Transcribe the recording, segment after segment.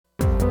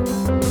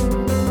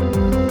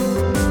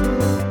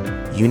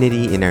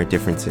Unity in Our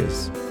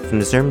Differences, from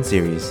the sermon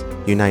series,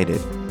 United,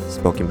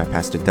 spoken by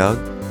Pastor Doug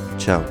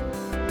Cho.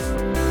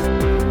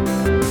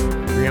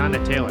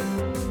 Brianna Taylor.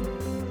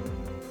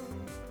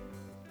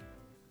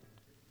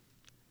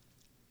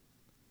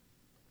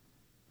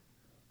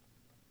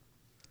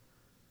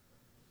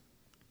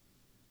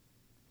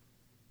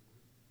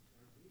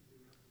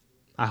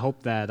 I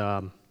hope that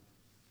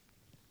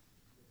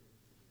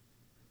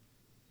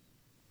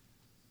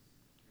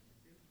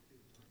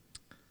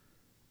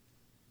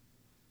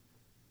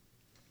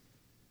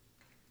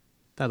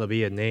that'll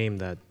be a name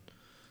that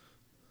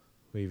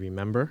we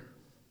remember,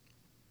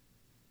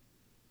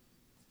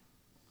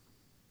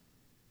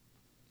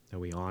 that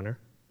we honor.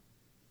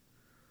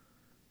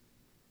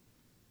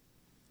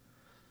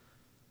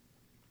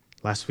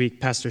 Last week,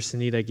 Pastor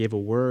Sunita gave a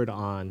word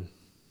on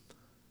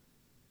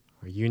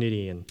our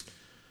unity and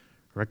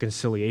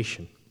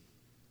reconciliation.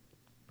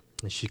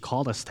 And she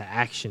called us to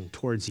action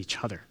towards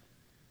each other,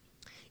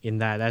 in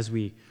that as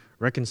we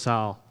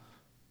reconcile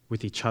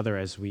with each other,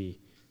 as we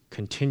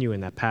continue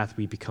in that path,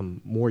 we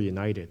become more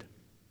united.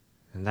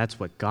 And that's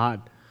what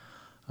God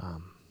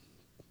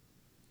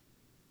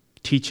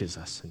teaches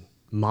us and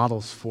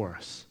models for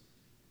us.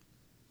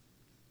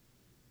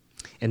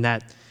 And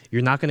that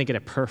you're not going to get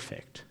it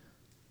perfect,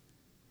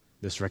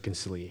 this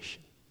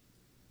reconciliation.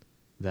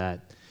 That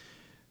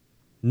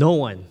no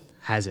one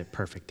has it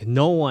perfect.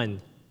 No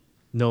one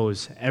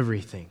knows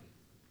everything.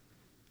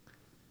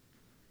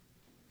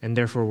 And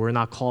therefore, we're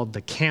not called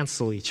to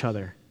cancel each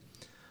other,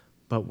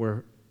 but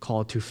we're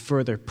called to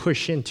further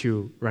push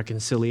into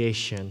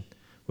reconciliation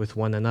with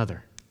one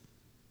another.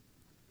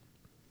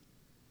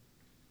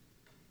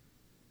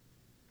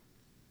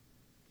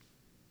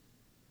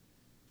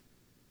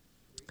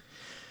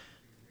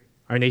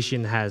 Our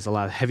nation has a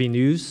lot of heavy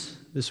news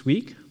this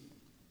week.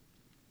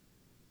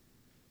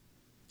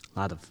 A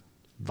lot of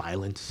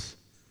violence,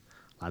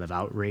 a lot of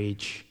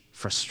outrage,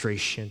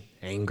 frustration,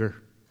 anger,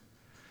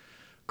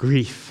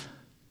 grief,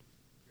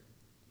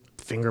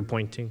 finger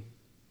pointing.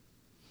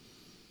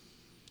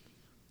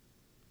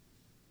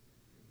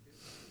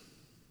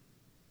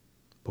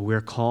 But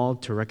we're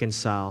called to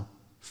reconcile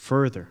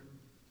further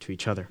to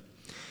each other.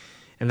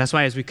 And that's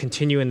why as we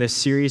continue in this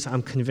series,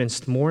 I'm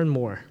convinced more and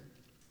more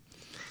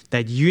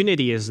that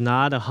unity is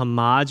not a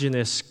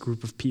homogeneous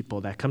group of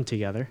people that come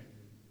together,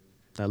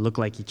 that look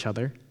like each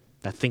other,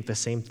 that think the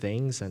same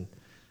things and,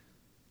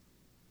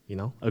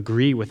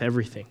 agree with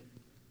everything.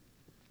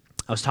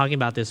 I was talking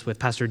about this with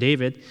Pastor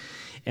David,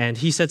 and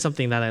he said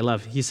something that I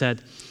love. He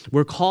said,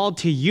 we're called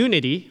to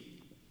unity,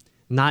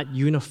 not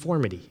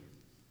uniformity.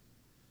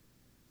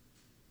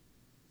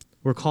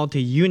 We're called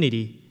to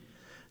unity,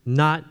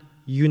 not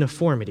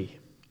uniformity.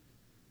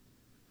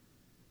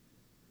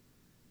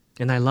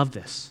 And I love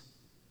this,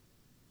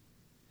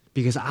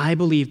 because I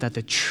believe that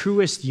the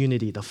truest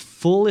unity, the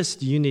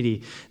fullest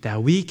unity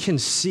that we can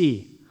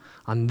see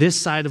on this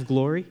side of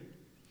glory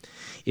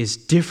is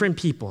different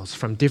peoples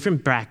from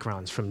different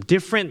backgrounds, from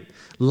different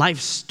life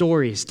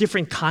stories,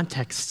 different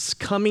contexts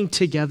coming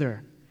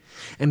together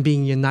and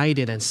being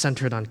united and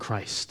centered on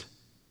Christ.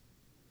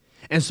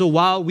 And so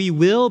while we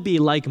will be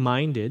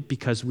like-minded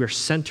because we're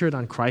centered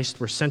on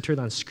Christ, we're centered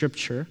on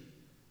Scripture,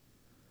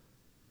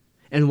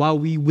 and while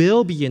we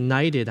will be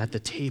united at the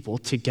table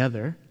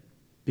together,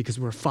 because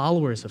we're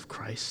followers of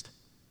Christ,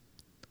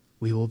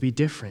 we will be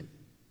different.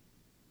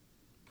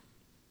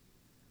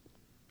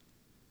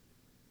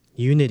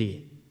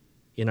 Unity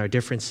in our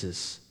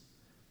differences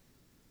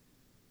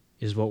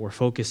is what we're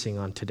focusing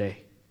on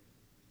today.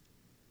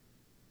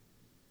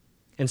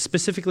 And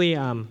specifically,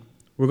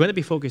 we're going to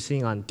be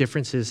focusing on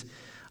differences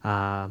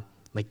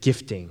like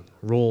gifting,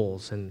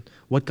 roles, and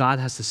what God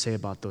has to say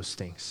about those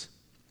things.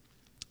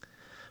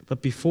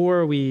 But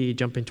before we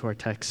jump into our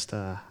text,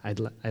 I'd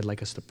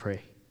like us to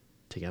pray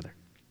together.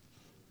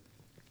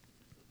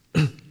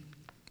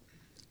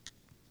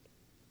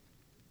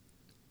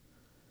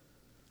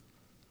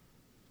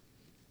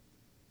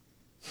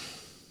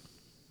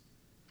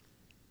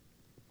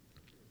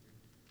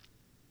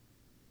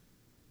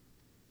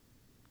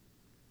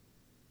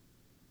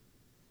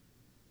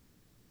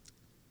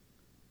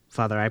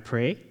 Father, I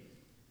pray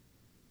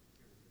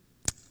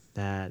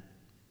that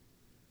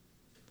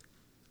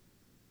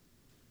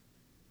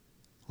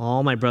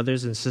all my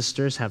brothers and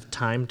sisters have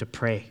time to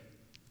pray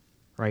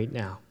right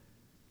now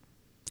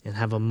and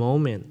have a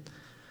moment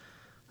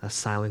of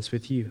silence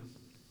with you.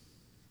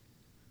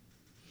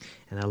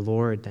 And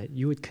Lord, that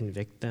you would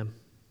convict them,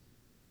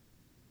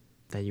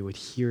 that you would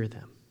hear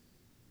them,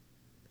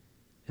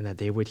 and that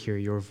they would hear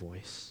your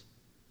voice.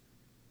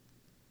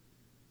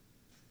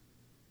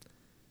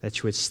 That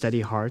you would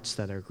steady hearts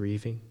that are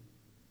grieving,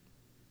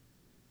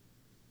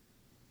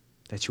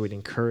 that you would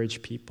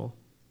encourage people,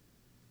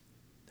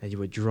 that you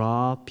would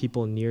draw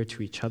people near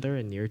to each other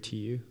and near to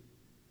you.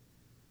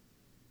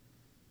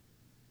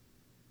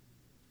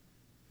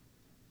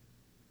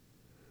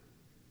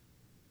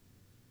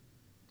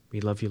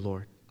 We love you,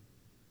 Lord.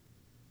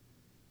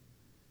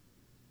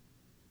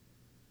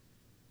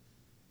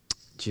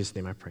 In Jesus'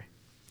 name I pray.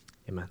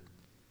 Amen.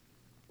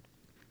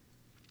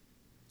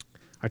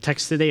 Our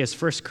text today is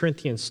 1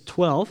 Corinthians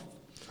 12.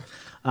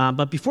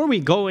 But before we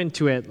go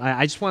into it,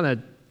 I just want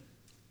to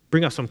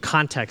bring up some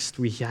context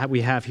we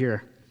have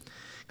here.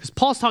 Because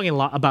Paul's talking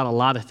about a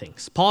lot of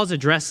things. Paul's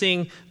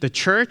addressing the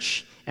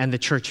church and the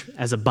church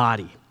as a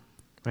body,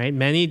 right?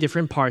 Many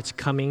different parts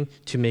coming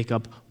to make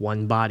up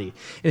one body.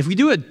 And if we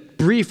do a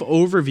brief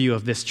overview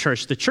of this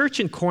church, the church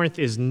in Corinth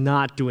is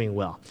not doing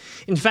well.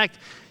 In fact,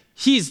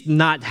 he's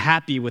not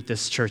happy with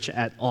this church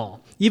at all.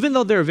 Even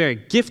though they're a very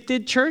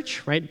gifted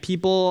church, right?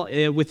 People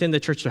within the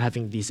church are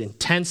having these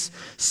intense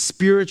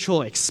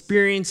spiritual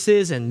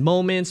experiences and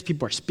moments.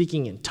 People are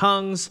speaking in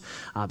tongues.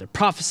 They're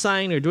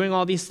prophesying. They're doing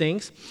all these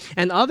things.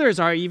 And others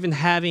are even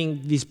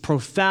having these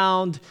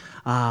profound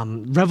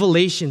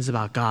revelations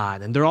about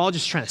God. And they're all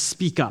just trying to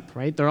speak up,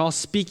 right? They're all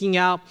speaking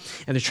out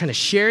and they're trying to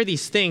share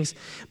these things.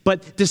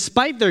 But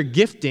despite their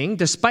gifting,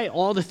 despite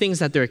all the things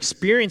that they're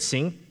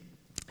experiencing,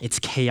 it's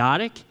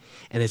chaotic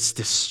and it's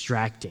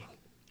distracting.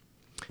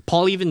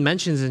 Paul even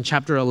mentions in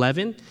chapter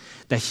 11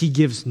 that he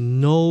gives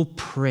no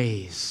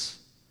praise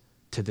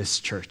to this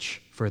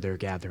church for their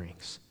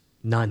gatherings.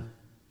 None.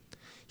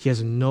 He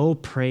has no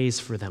praise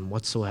for them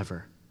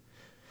whatsoever.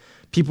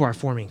 People are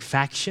forming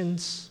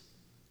factions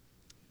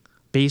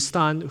based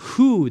on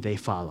who they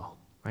follow,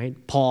 right?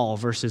 Paul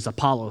versus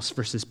Apollos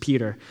versus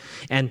Peter.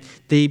 And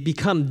they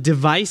become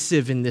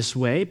divisive in this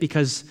way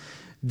because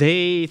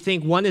they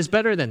think one is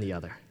better than the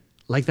other.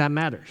 Like that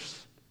matters.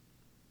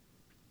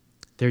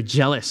 They're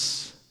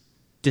jealous,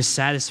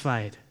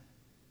 dissatisfied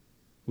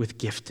with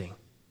gifting.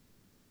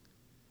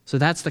 So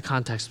that's the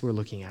context we're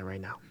looking at right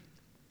now.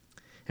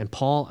 And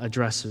Paul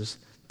addresses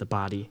the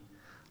body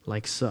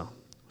like so.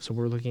 So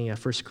we're looking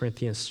at 1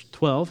 Corinthians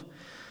 12.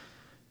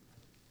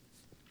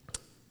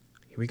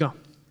 Here we go.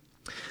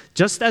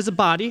 Just as a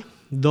body,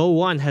 though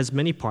one has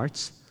many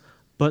parts,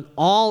 but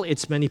all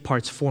its many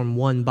parts form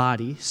one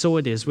body, so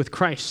it is with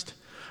Christ.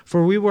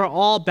 For we were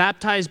all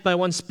baptized by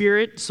one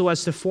Spirit so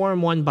as to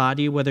form one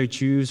body, whether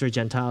Jews or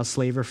Gentiles,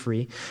 slave or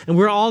free. And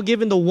we're all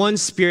given the one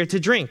Spirit to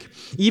drink.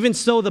 Even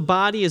so, the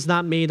body is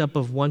not made up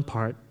of one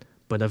part,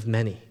 but of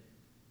many.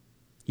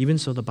 Even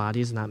so, the body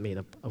is not made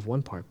up of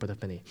one part, but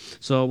of many.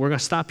 So we're going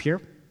to stop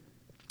here.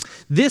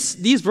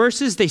 These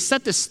verses, they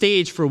set the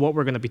stage for what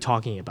we're going to be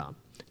talking about.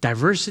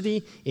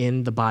 Diversity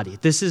in the body.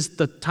 This is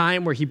the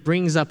time where he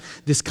brings up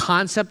this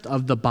concept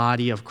of the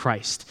body of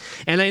Christ.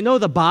 And I know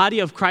the body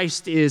of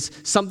Christ is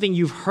something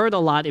you've heard a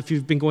lot if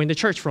you've been going to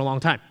church for a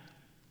long time,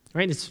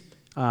 right? It's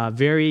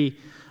very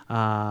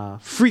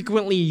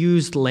frequently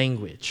used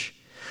language.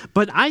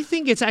 But I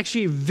think it's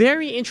actually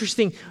very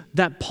interesting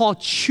that Paul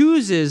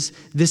chooses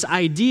this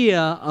idea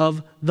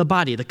of the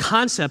body, the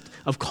concept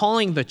of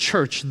calling the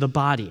church the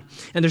body.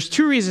 And there's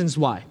two reasons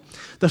why.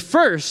 The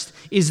first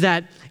is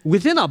that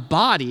within a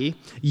body,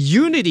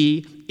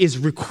 unity is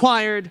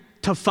required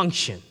to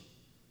function.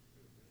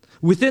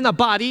 Within a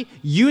body,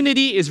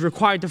 unity is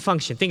required to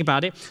function. Think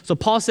about it. So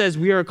Paul says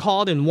we are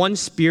called in one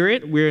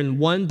spirit, we're in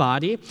one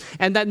body,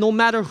 and that no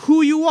matter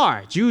who you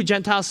are, Jew,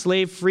 Gentile,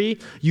 slave, free,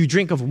 you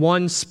drink of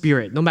one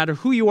spirit. No matter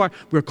who you are,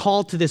 we're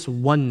called to this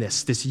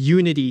oneness, this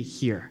unity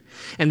here.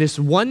 And this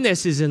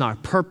oneness is in our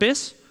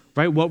purpose,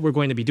 right? What we're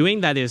going to be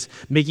doing, that is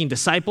making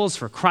disciples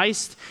for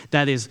Christ,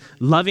 that is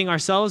loving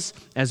ourselves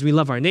as we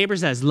love our neighbors,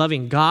 that is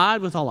loving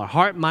God with all our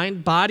heart,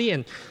 mind, body,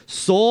 and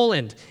soul,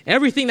 and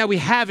everything that we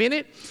have in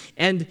it.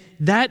 And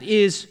that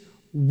is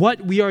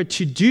what we are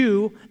to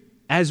do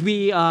as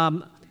we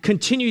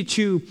continue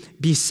to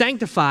be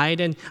sanctified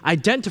and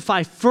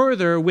identify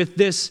further with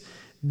this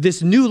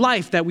new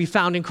life that we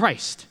found in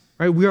Christ,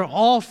 right? We are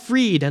all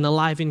freed and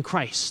alive in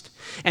Christ.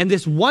 And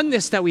this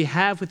oneness that we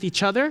have with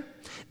each other,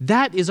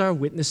 that is our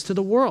witness to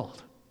the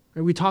world.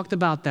 We talked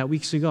about that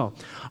weeks ago.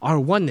 Our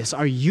oneness,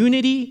 our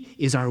unity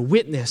is our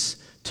witness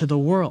to the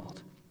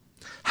world.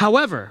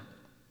 However,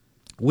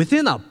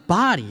 within a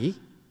body,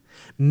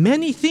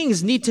 many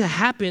things need to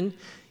happen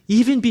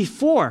even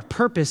before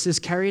purpose is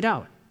carried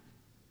out.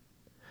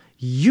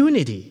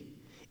 Unity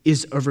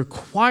is a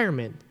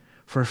requirement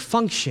for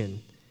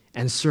function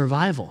and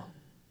survival.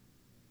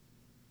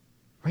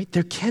 Right?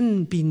 There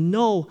can be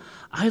no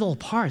idle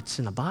parts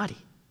in a body.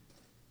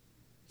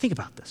 Think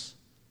about this.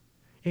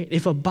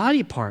 If a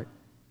body part,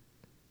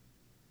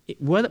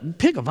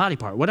 pick a body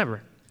part,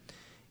 whatever,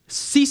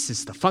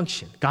 ceases to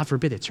function, God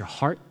forbid it's your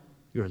heart,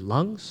 your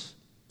lungs,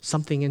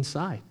 something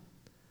inside,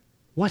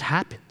 what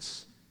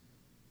happens?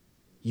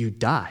 You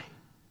die.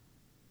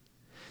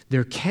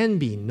 There can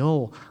be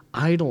no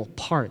idle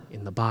part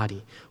in the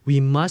body. We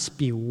must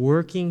be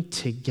working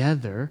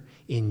together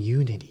in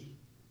unity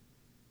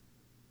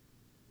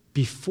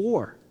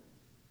before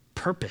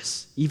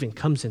purpose even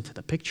comes into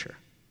the picture.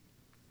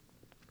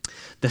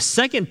 The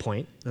second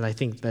point that I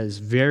think that is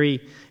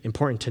very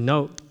important to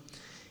note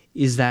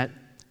is that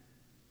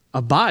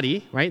a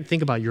body, right,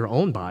 think about your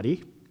own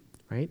body,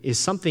 right, is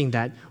something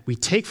that we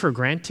take for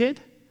granted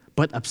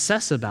but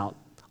obsess about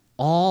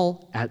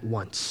all at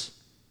once.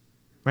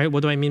 Right?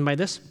 What do I mean by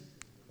this?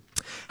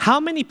 How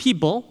many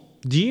people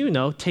do you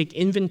know take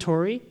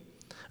inventory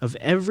of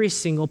every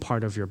single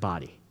part of your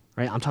body?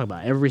 Right? I'm talking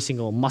about every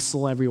single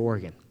muscle, every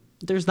organ.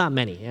 There's not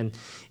many. And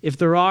if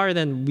there are,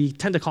 then we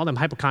tend to call them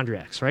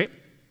hypochondriacs, right?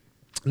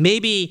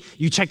 Maybe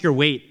you check your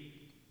weight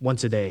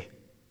once a day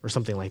or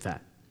something like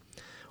that.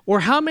 Or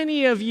how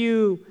many of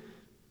you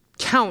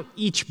count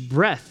each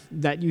breath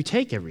that you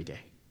take every day?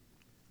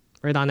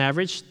 Right, on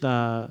average,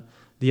 the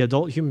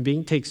adult human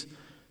being takes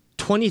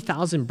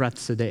 20,000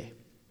 breaths a day.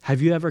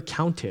 Have you ever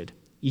counted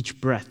each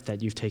breath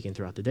that you've taken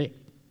throughout the day?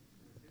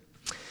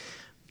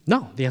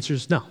 No, the answer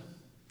is no.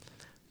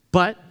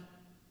 But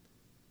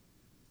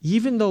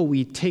even though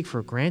we take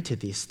for granted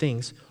these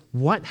things,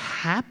 what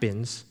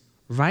happens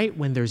right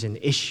when there's an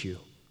issue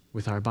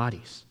with our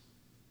bodies?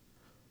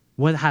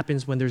 What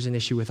happens when there's an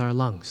issue with our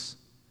lungs?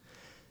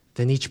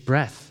 Then each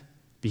breath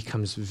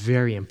becomes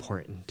very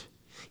important.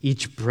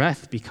 Each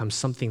breath becomes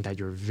something that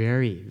you're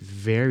very,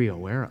 very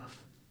aware of.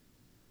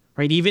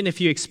 Right? Even if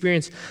you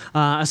experience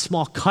a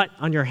small cut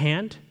on your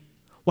hand,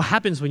 what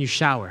happens when you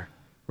shower?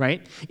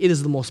 Right? It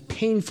is the most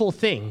painful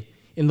thing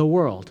in the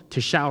world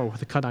to shower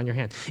with a cut on your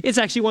hand. It's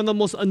actually one of the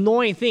most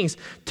annoying things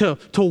to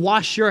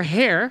wash your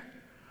hair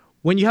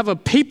when you have a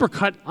paper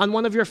cut on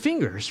one of your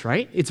fingers,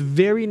 right? It's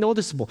very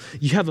noticeable.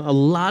 You have a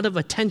lot of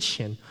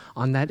attention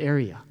on that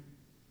area.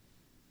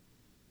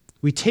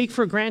 We take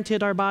for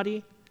granted our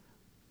body,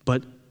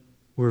 but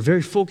we're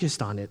very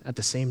focused on it at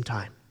the same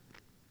time.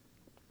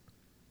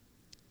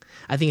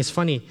 I think it's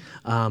funny.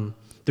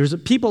 There's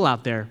people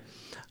out there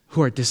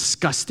who are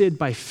disgusted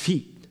by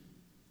feet.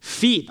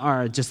 Feet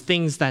are just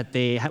things that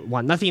they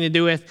want nothing to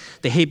do with.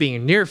 They hate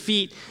being near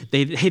feet.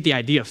 They hate the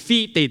idea of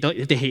feet.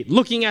 They hate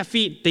looking at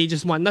feet. They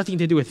just want nothing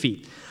to do with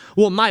feet.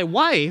 Well, my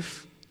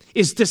wife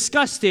is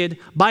disgusted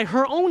by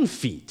her own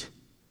feet.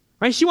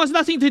 Right? She wants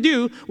nothing to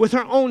do with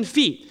her own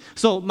feet.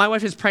 So my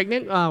wife is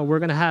pregnant. We're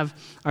going to have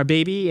our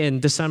baby in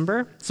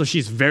December. So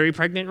she's very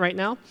pregnant right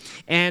now.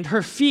 And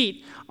her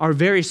feet are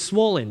very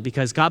swollen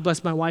because God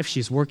bless my wife.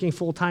 She's working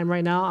full-time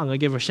right now. I'm going to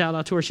give a shout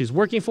out to her. She's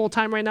working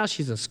full-time right now.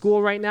 She's in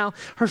school right now.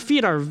 Her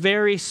feet are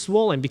very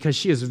swollen because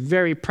she is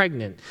very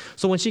pregnant.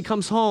 So when she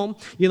comes home,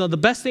 the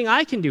best thing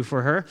I can do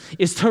for her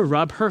is to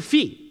rub her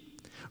feet.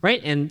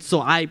 Right? And so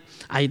I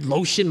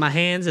lotion my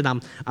hands and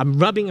I'm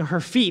rubbing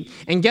her feet.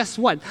 And guess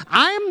what?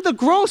 I'm the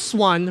gross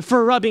one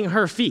for rubbing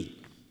her feet.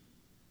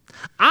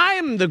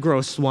 I'm the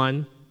gross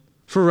one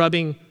for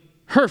rubbing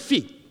her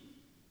feet.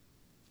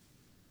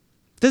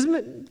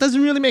 Doesn't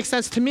really make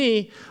sense to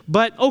me,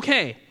 but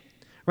okay,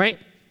 right?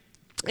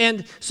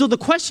 And so the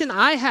question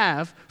I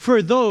have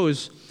for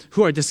those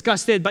who are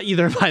disgusted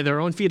either by their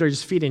own feet or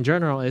just feet in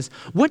general is,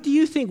 what do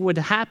you think would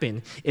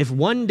happen if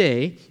one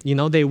day,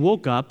 they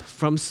woke up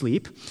from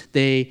sleep,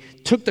 they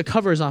took the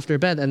covers off their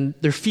bed and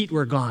their feet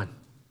were gone?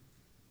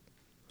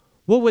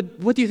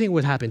 What do you think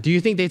would happen? Do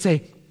you think they'd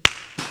say,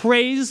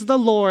 praise the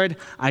Lord,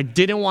 I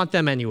didn't want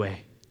them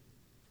anyway?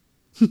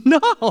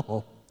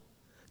 No.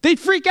 They'd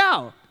freak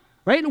out,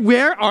 right?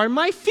 Where are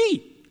my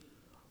feet?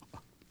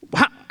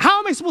 How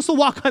am I supposed to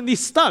walk on these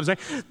stubs? Right?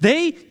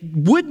 They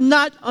would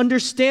not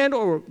understand,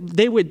 or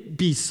they would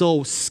be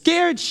so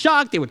scared,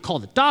 shocked. They would call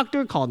the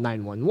doctor, call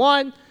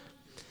 911.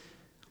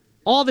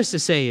 All this to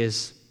say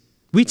is,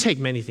 we take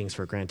many things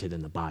for granted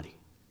in the body.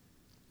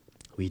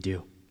 We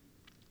do.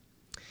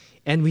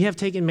 And we have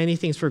taken many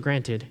things for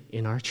granted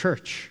in our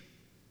church.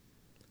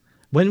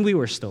 When we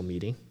were still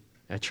meeting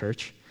at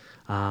church,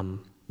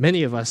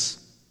 many of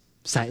us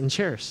sat in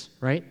chairs,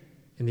 right,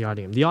 in the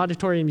auditorium. The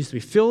auditorium used to be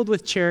filled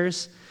with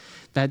chairs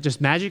that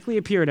just magically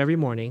appeared every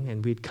morning,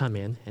 and we'd come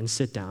in and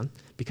sit down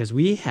because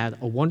we had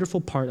a wonderful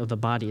part of the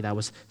body that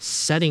was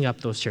setting up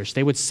those chairs.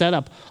 They would set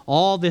up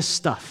all this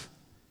stuff,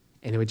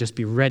 and it would just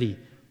be ready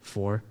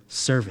for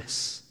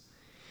service.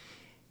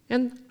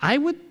 And I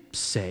would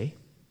say,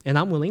 and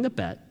I'm willing to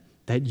bet,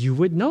 that you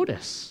would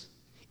notice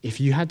if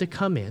you had to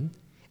come in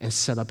and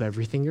set up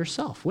everything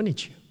yourself,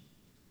 wouldn't you?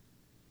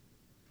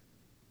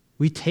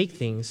 We take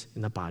things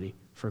in the body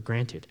for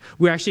granted.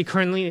 We're actually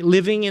currently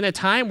living in a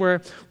time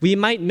where we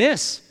might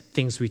miss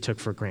things we took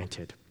for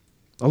granted.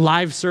 A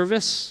live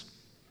service,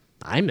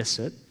 I miss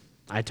it.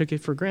 I took it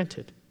for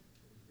granted.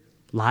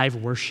 Live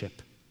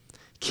worship,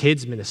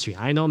 kids ministry.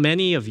 I know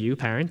many of you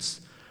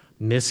parents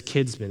miss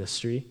kids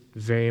ministry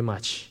very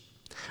much.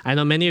 I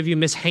know many of you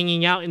miss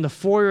hanging out in the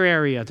foyer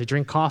area to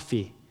drink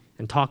coffee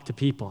and talk to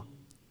people,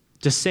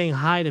 just saying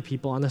hi to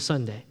people on a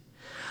Sunday.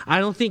 I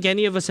don't think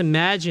any of us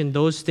imagined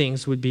those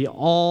things would be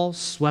all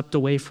swept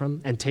away from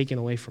and taken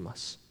away from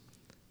us.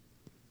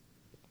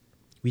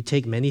 We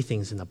take many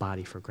things in the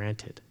body for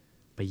granted,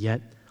 but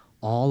yet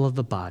all of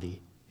the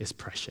body is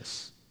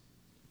precious.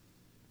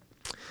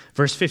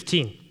 Verse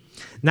 15,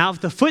 now if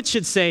the foot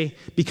should say,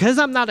 because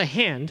I'm not a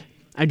hand,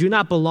 I do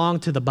not belong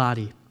to the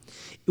body,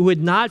 it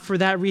would not for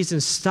that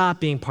reason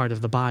stop being part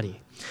of the body.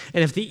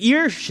 And if the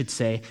ear should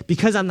say,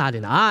 because I'm not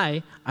an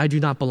eye, I do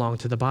not belong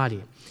to the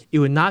body, it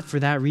would not for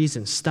that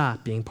reason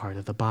stop being part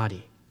of the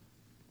body.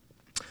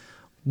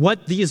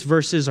 What these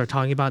verses are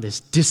talking about is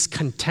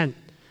discontent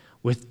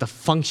with the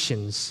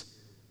functions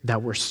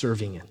that we're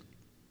serving in.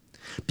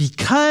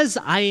 Because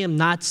I am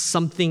not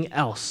something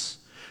else,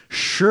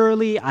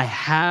 surely I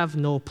have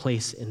no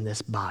place in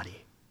this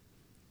body.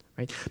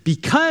 right?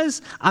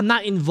 Because I'm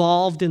not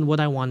involved in what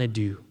I want to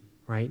do,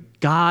 right?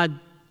 God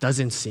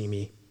doesn't see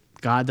me.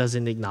 God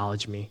doesn't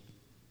acknowledge me.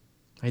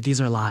 Right? These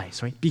are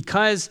lies, right?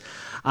 Because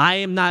I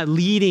am not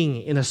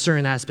leading in a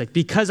certain aspect,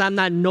 because I'm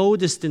not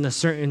noticed in a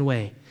certain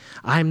way,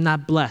 I'm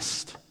not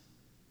blessed.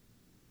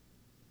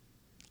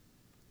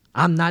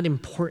 I'm not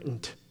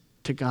important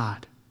to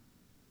God.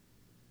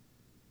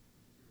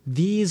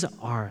 These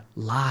are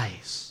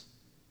lies.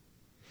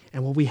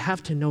 And what we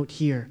have to note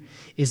here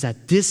is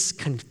that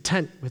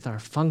discontent with our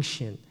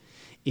function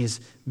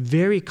is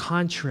very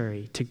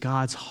contrary to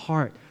God's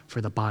heart for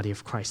the body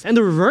of Christ. And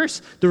the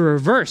reverse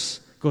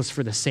goes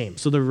for the same.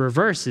 So the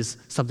reverse is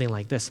something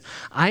like this.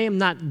 I am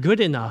not good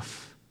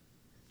enough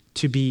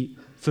to be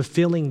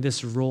fulfilling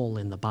this role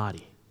in the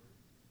body.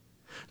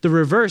 The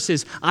reverse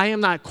is, I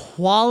am not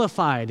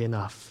qualified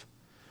enough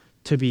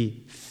to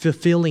be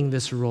fulfilling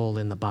this role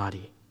in the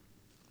body.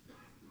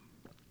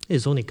 It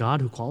is only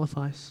God who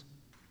qualifies.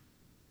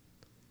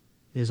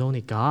 It is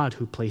only God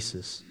who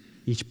places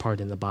each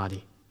part in the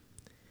body.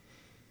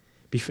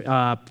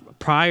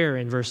 Prior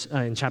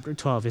in chapter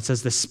 12, it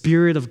says the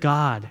Spirit of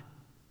God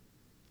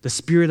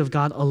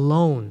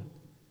alone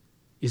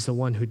is the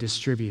one who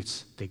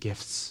distributes the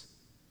gifts.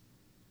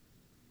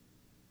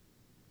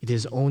 It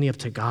is only up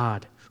to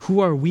God. Who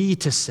are we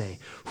to say?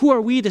 Who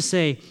are we to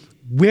say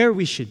where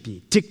we should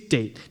be,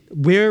 dictate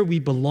where we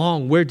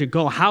belong, where to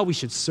go, how we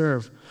should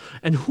serve?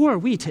 And who are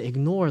we to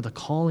ignore the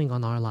calling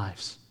on our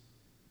lives?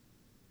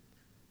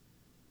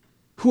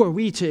 Who are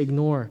we to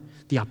ignore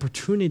the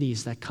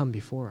opportunities that come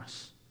before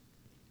us?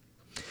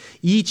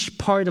 Each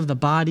part of the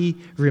body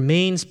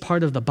remains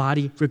part of the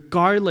body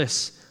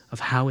regardless of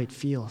how it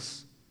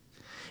feels.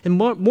 And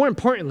more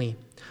importantly,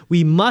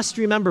 we must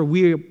remember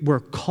we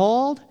were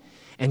called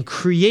and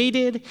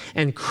created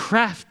and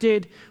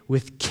crafted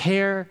with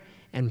care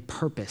and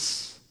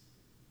purpose.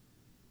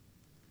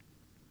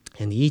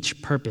 And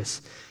each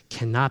purpose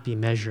cannot be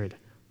measured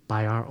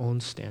by our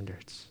own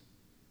standards.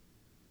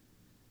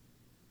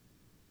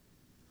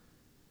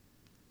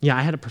 Yeah,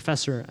 I had a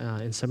professor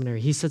in seminary.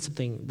 He said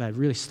something that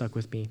really stuck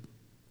with me.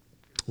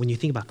 When you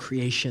think about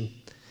creation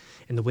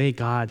and the way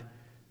God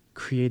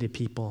created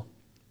people,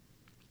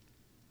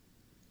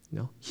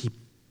 He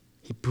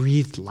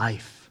breathed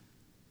life.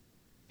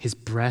 His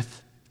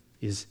breath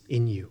is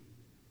in you.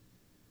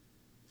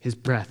 His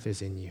breath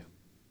is in you.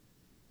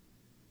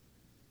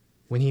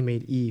 When He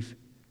made Eve,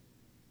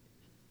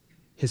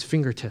 His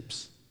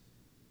fingertips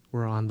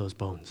were on those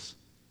bones.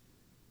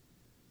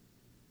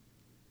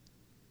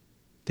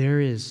 There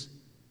is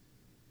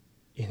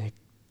an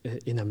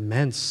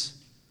immense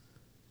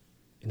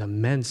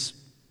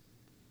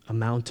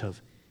amount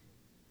of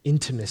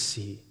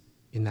intimacy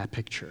in that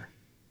picture,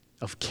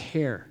 of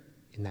care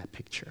in that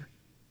picture.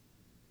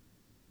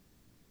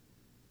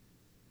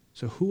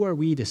 So who are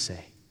we to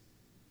say?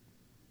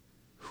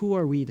 Who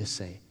are we to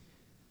say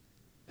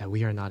that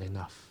we are not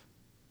enough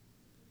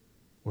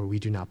or we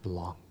do not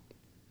belong?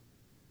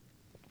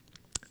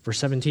 Verse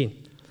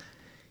 17,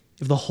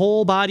 if the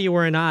whole body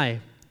were an eye,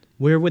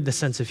 where would the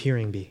sense of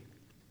hearing be?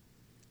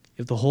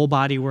 If the whole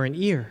body were an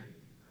ear,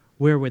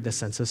 where would the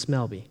sense of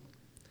smell be?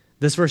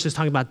 This verse is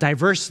talking about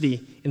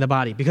diversity in the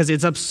body because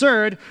it's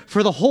absurd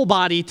for the whole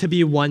body to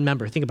be one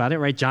member. Think about it,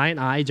 right? Giant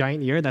eye,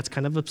 giant ear, that's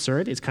kind of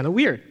absurd. It's kind of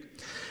weird.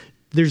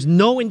 There's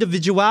no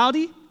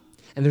individuality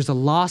and there's a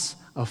loss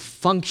of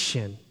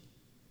function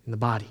in the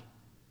body,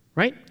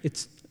 right?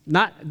 It's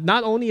not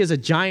only is a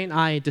giant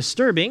eye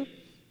disturbing,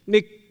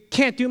 it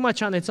can't do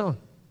much on its own.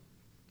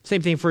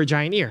 Same thing for a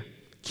giant ear.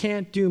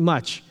 Can't do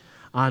much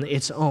on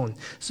its own.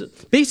 So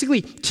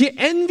basically, to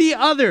envy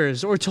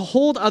others or to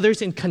hold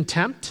others in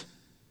contempt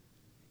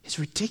is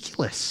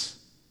ridiculous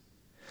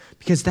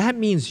because that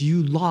means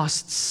you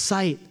lost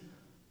sight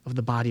of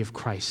the body of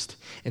Christ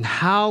and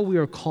how we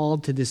are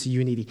called to this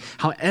unity,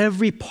 how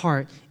every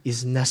part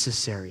is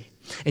necessary.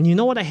 And you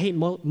know what I hate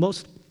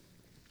most?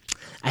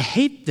 I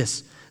hate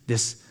this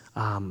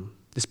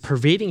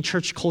pervading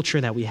church culture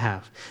that we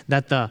have,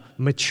 that the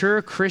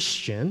mature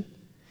Christian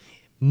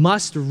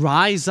must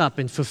rise up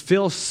and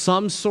fulfill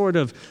some sort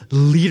of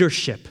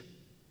leadership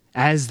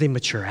as they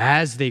mature,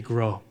 as they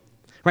grow,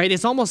 right?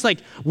 It's almost like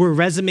we're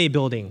resume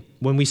building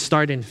when we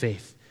start in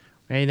faith,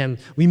 right? And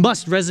we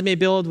must resume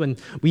build when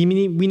we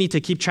need to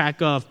keep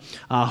track of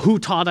who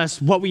taught us,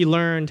 what we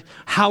learned,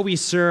 how we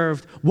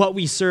served, what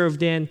we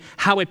served in,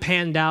 how it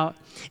panned out.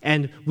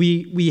 And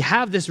we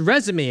have this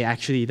resume,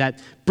 actually,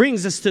 that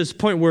brings us to this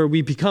point where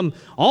we become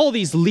all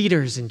these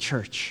leaders in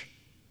church.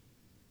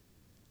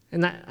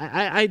 And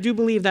I do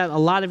believe that a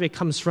lot of it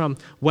comes from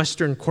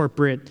Western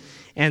corporate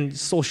and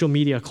social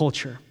media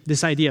culture.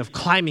 This idea of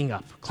climbing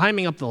up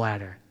the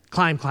ladder,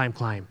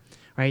 climb,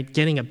 right?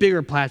 Getting a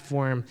bigger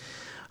platform,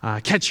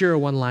 catchier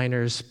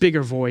one-liners,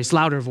 bigger voice,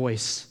 louder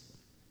voice.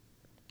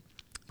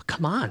 But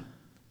come on.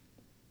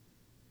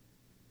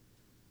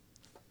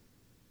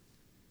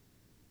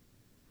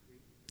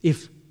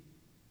 If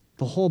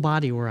the whole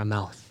body were a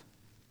mouth,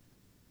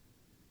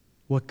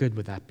 what good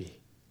would that be?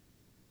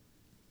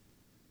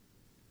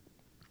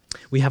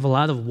 We have a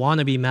lot of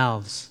wannabe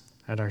mouths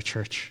at our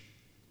church.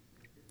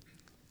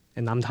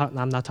 And I'm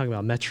not talking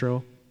about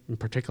Metro in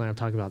particular, I'm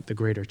talking about the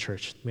greater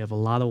church. We have a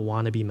lot of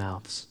wannabe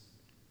mouths.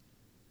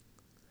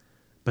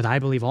 But I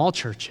believe all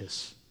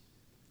churches,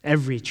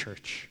 every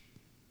church,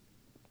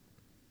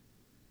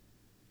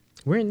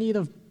 we're in need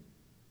of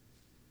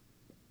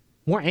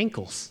more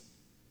ankles.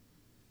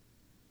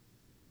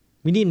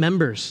 We need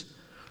members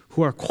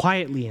who are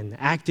quietly and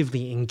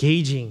actively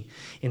engaging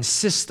in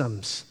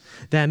systems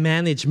that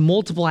manage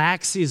multiple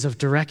axes of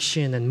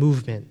direction and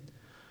movement,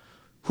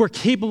 who are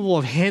capable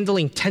of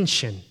handling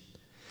tension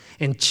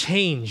and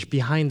change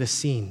behind the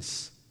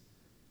scenes,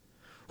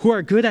 who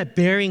are good at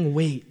bearing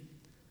weight,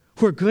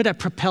 who are good at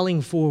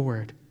propelling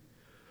forward,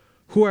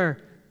 who are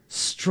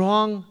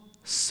strong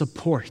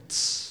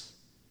supports.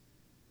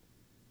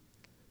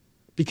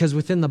 Because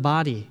within the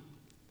body,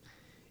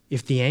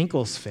 if the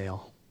ankles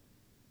fail,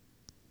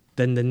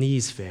 then the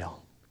knees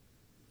fail.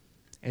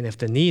 And if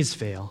the knees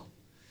fail,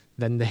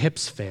 then the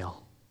hips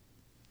fail.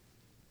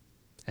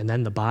 And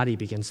then the body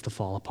begins to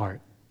fall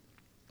apart.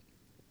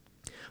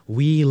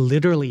 We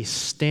literally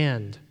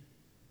stand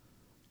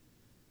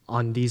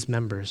on these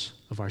members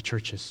of our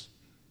churches.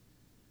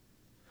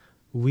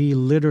 We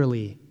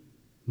literally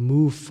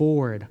move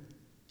forward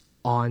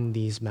on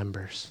these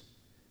members.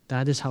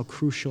 That is how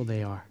crucial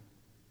they are.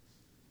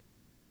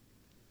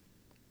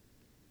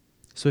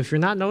 So if you're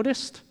not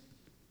noticed,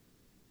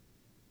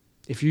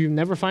 if you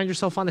never find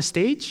yourself on a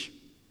stage,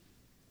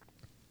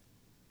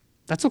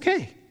 that's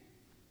okay.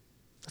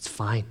 That's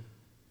fine.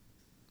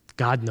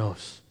 God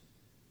knows.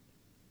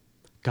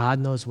 God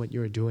knows what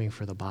you're doing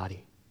for the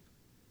body.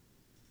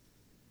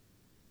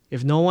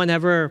 If no one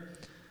ever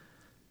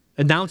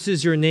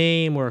announces your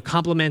name or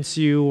compliments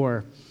you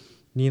or,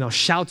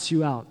 shouts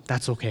you out,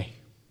 that's okay.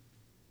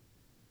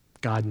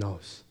 God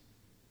knows.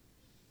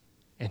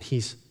 And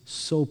He's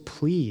so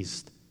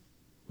pleased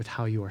with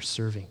how you are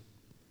serving.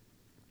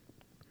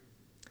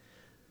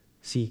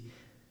 See,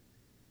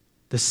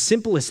 the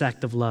simplest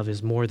act of love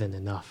is more than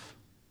enough.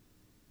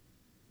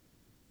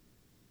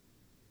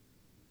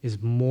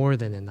 Is more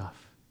than enough.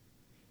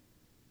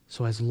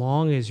 So as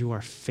long as you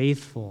are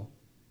faithful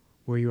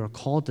where you are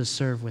called to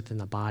serve within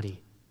the body,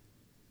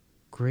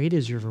 great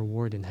is your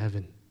reward in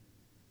heaven.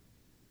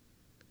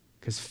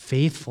 Because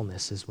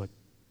faithfulness is what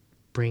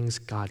brings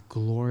God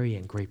glory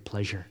and great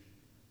pleasure.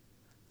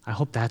 I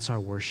hope that's our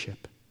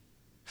worship.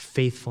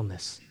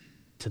 Faithfulness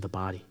to the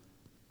body.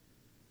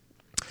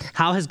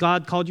 How has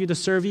God called you to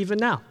serve even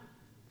now?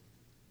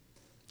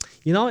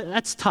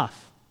 That's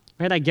tough,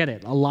 right? I get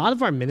it. A lot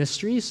of our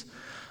ministries,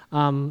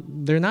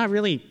 they're not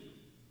really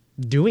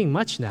doing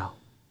much now,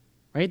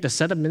 right? The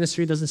setup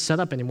ministry doesn't set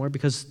up anymore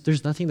because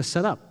there's nothing to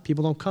set up.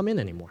 People don't come in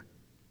anymore.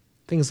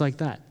 Things like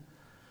that.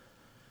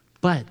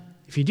 But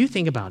if you do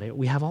think about it,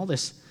 we have all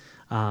this,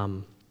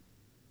 I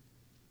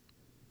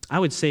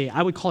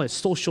would call it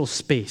social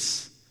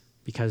space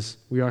because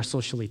we are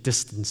socially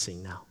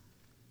distancing now.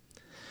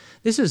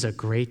 This is a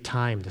great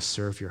time to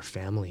serve your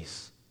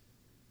families.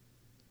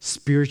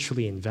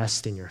 Spiritually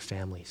invest in your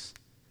families.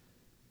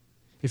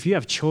 If you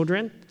have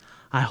children,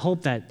 I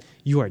hope that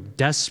you are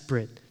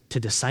desperate to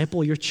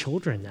disciple your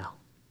children now.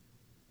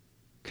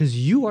 Because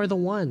you are the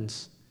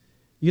ones.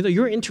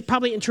 You're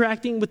probably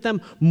interacting with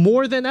them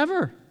more than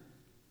ever.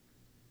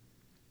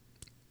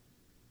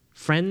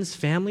 Friends,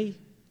 family,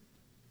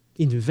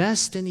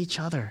 invest in each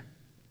other.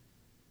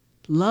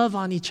 Love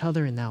on each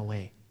other in that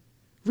way.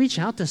 Reach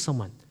out to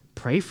someone.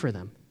 Pray for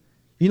them.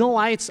 You know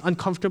why it's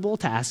uncomfortable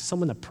to ask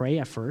someone to pray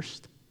at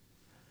first?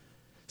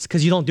 It's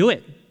because you don't do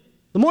it.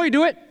 The more you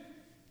do it,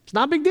 it's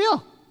not a big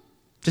deal.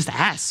 Just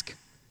ask.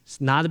 It's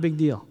not a big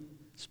deal.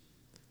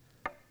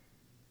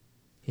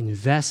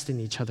 Invest in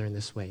each other in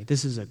this way.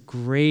 This is a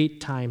great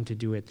time to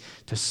do it,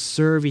 to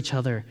serve each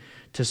other,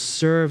 to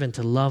serve and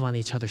to love on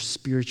each other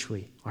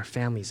spiritually, our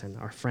families and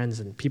our friends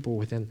and people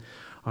within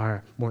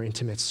our more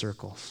intimate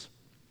circles.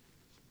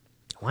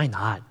 Why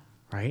not,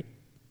 right?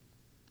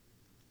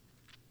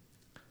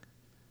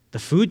 The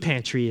food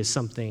pantry is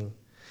something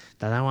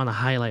that I want to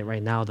highlight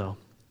right now, though,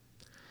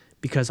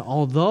 because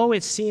although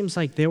it seems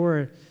like there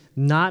were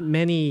not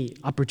many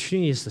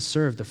opportunities to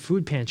serve, the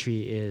food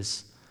pantry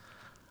is,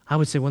 I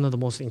would say, one of the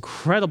most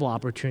incredible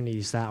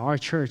opportunities that our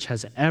church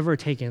has ever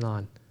taken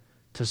on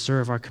to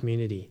serve our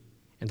community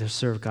and to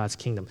serve God's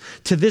kingdom.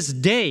 To this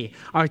day,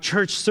 our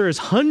church serves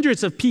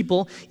hundreds of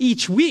people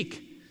each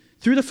week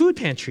through the food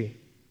pantry.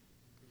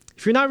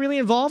 If you're not really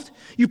involved,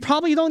 you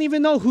probably don't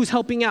even know who's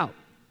helping out.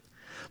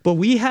 But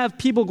we have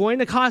people going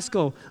to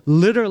Costco,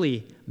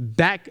 literally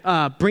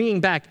bringing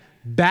back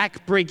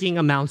back-breaking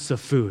amounts of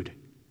food.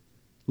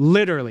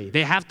 Literally.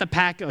 They have to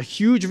pack a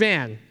huge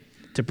van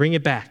to bring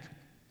it back.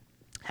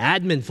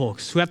 Admin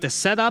folks who have to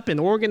set up and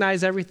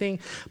organize everything,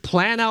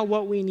 plan out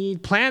what we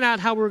need, plan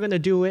out how we're going to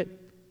do it.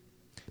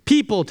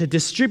 People to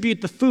distribute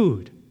the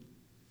food.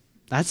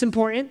 That's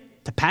important,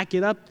 to pack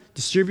it up,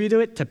 distribute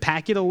it, to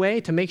pack it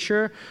away, to make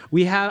sure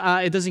we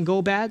have it doesn't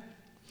go bad.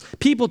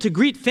 People to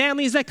greet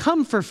families that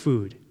come for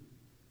food.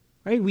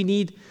 Right? We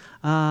need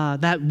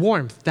that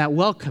warmth, that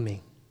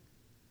welcoming.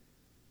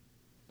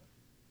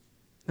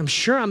 I'm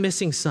sure I'm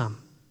missing some.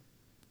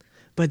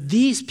 But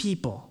these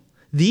people,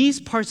 these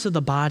parts of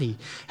the body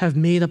have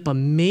made up a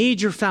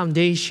major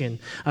foundation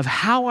of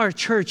how our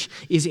church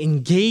is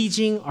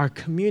engaging our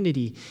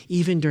community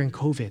even during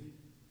COVID.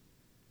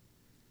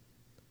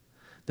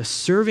 The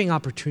serving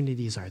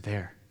opportunities are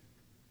there.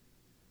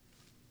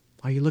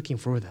 Are you looking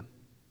for them?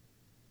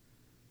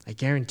 I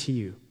guarantee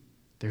you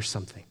there's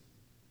something.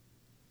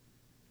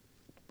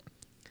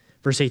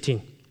 Verse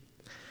 18.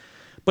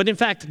 But in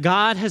fact,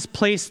 God has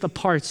placed the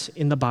parts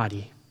in the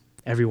body,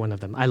 every one of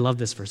them. I love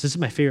this verse. This is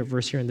my favorite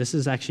verse here, and this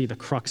is actually the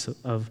crux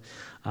of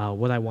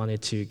what I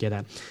wanted to get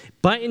at.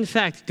 But in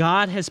fact,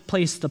 God has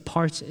placed the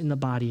parts in the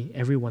body,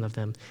 every one of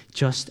them,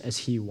 just as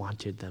he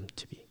wanted them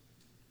to be.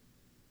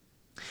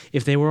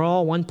 If they were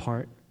all one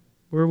part,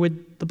 where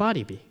would the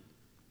body be?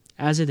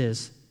 As it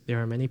is,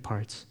 there are many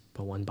parts,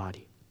 but one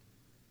body.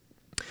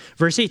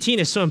 Verse 18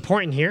 is so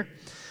important here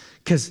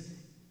because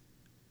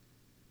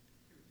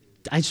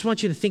I just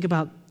want you to think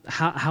about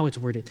how it's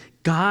worded.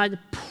 God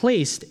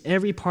placed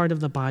every part of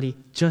the body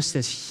just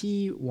as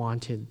he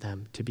wanted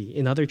them to be.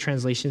 In other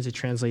translations, it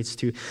translates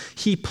to,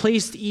 he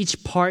placed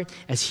each part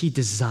as he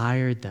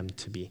desired them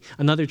to be.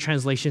 Another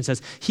translation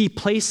says, he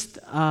placed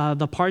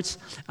the parts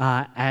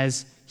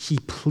as he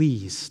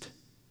pleased.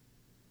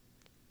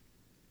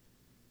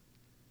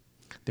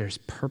 There's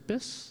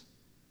purpose.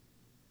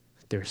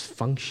 There's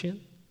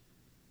function.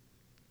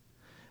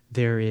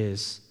 There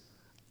is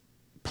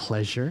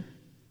pleasure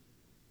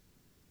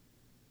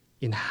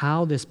in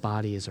how this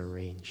body is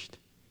arranged,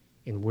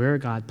 in where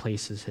God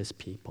places his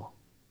people.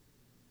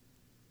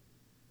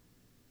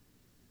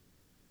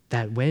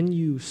 That when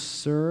you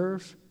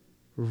serve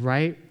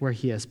right where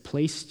he has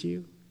placed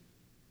you,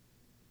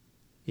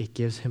 it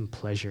gives him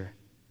pleasure,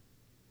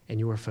 and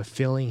you are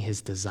fulfilling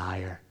his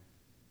desire.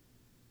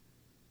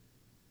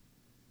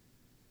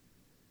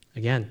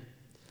 Again,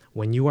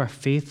 when you are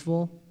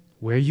faithful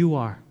where you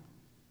are,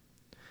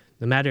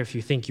 no matter if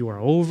you think you are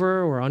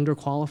over or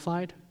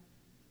underqualified,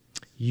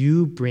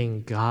 you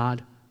bring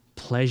God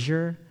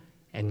pleasure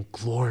and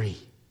glory.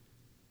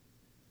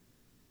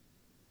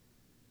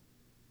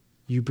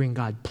 You bring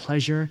God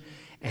pleasure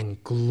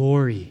and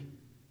glory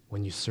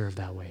when you serve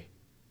that way.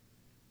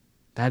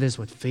 That is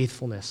what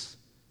faithfulness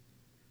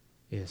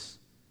is.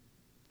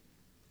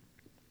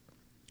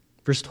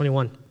 Verse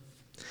 21.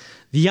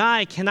 The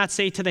eye cannot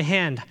say to the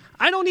hand,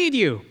 I don't need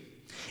you.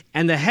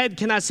 And the head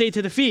cannot say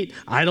to the feet,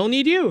 I don't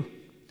need you.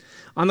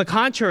 On the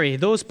contrary,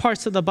 those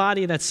parts of the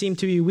body that seem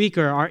to be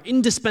weaker are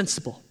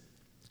indispensable.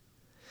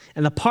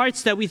 And the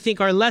parts that we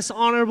think are less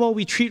honorable,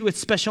 we treat with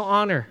special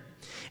honor.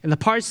 And the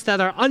parts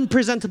that are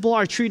unpresentable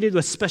are treated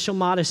with special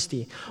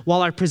modesty.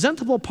 While our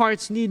presentable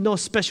parts need no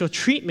special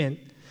treatment,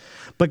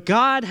 but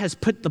God has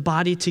put the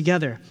body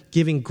together,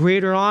 giving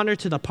greater honor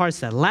to the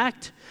parts that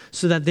lacked,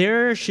 so that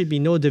there should be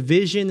no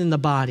division in the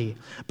body,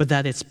 but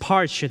that its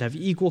parts should have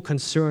equal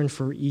concern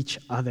for each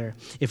other.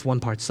 If one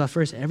part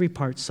suffers, every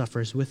part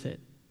suffers with it.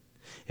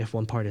 If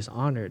one part is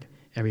honored,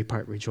 every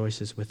part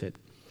rejoices with it.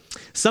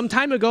 Some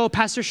time ago,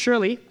 Pastor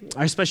Shirley,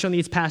 our special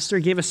needs pastor,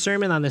 gave a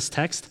sermon on this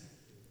text.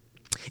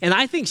 And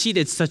I think she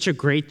did such a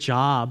great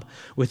job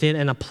with it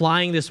and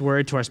applying this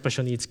word to our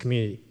special needs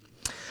community.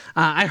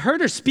 I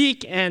heard her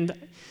speak, and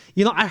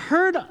I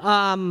heard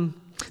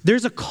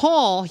there's a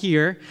call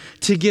here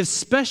to give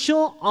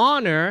special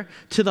honor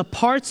to the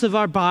parts of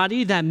our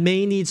body that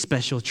may need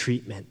special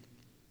treatment.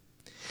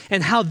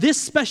 And how this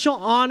special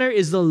honor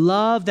is the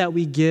love that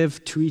we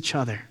give to each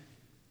other.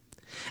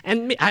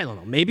 And I don't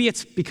know, maybe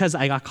it's because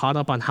I got caught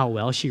up on how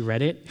well she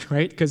read it,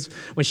 right? Because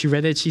when she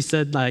read it, she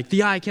said,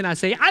 the eye cannot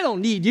say, I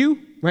don't need you,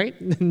 right?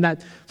 And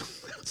that,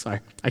 sorry,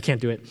 I can't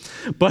do it.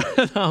 But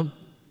I don't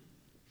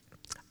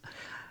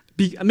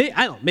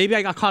know, maybe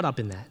I got caught up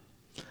in that.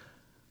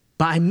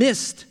 But I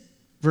missed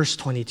verse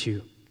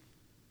 22.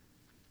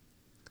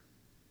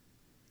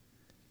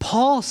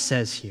 Paul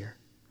says here,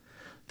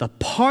 the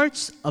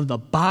parts of the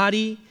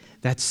body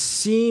that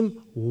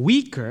seem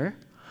weaker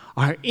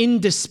are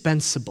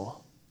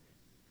indispensable.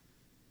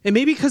 And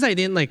maybe because I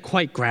didn't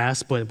quite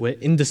grasp what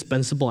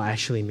indispensable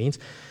actually means.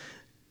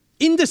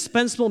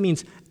 Indispensable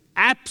means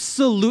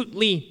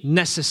absolutely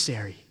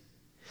necessary.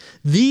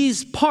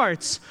 These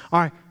parts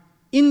are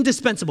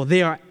indispensable.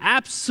 They are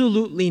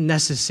absolutely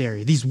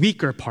necessary, these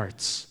weaker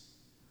parts.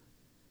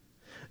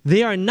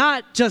 They are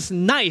not just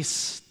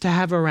nice to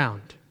have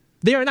around.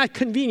 They are not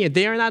convenient.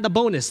 They are not a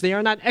bonus. They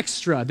are not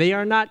extra. They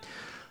are not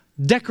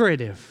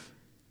decorative.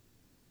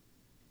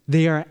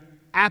 They are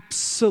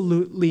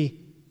absolutely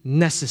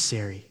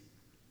necessary.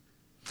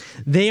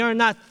 They are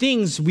not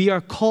things we are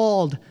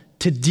called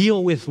to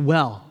deal with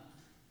well.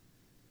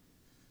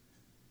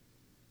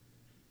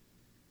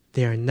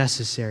 They are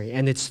necessary.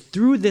 And it's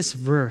through this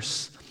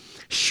verse,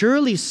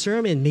 Shirley's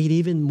sermon made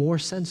even more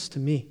sense to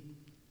me.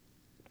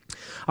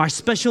 Our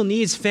special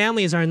needs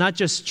families are not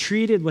just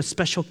treated with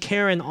special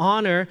care and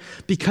honor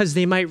because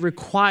they might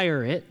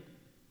require it.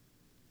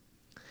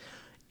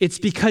 It's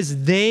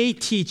because they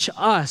teach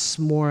us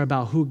more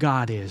about who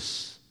God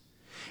is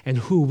and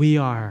who we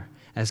are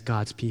as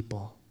God's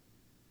people.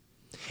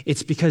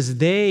 It's because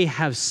they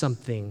have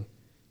something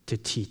to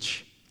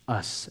teach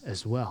us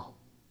as well.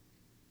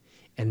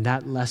 And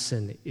that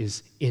lesson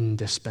is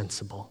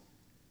indispensable.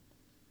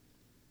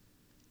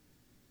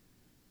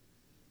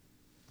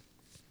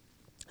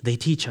 They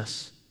teach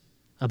us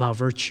about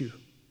virtue,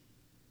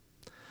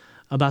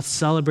 about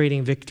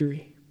celebrating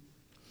victory,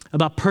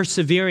 about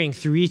persevering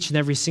through each and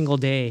every single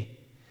day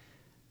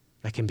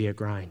that can be a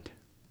grind.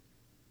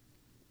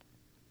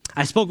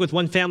 I spoke with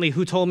one family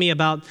who told me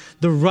about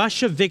the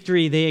rush of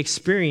victory they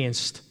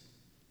experienced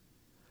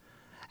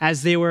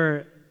as they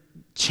were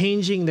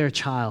changing their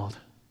child,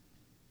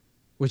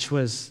 which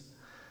was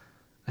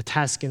a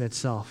task in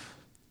itself.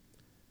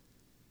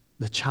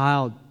 The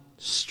child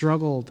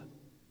struggled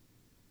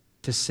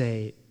to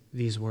say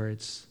these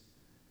words,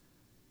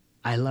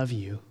 "I love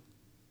you."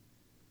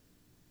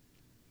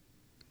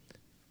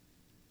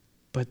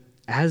 But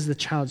as the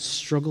child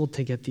struggled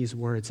to get these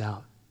words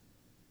out,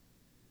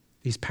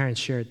 these parents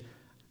shared,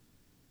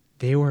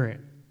 they were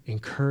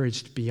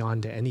encouraged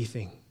beyond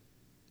anything.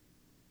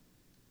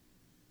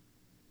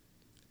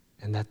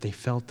 And that they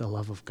felt the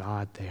love of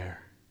God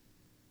there.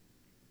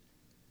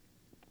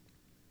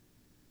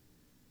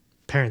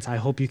 Parents, I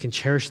hope you can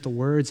cherish the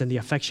words and the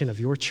affection of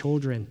your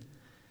children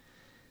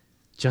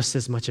just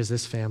as much as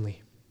this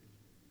family.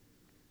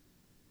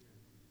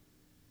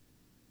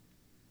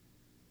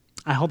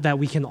 I hope that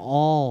we can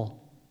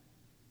all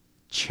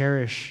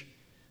cherish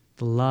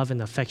the love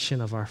and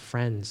affection of our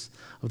friends,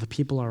 of the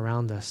people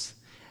around us,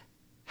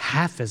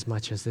 half as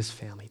much as this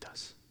family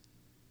does.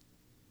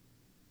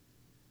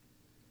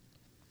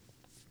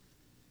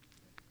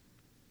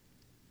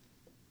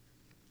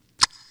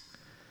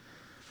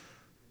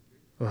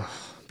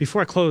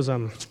 Before I close, I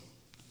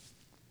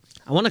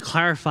want to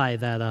clarify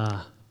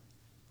that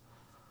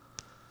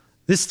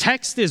this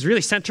text is really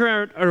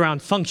centered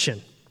around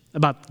function,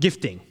 about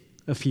gifting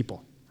of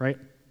people, right?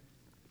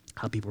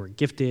 How people were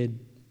gifted,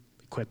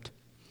 equipped.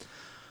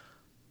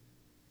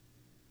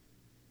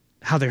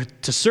 How they're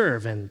to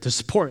serve and to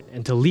support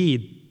and to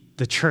lead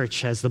the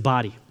church as the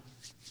body.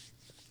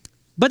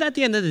 But at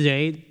the end of the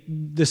day,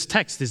 this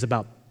text is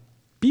about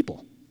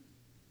people.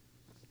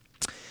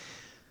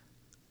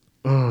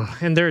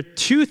 And there are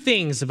two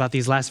things about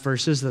these last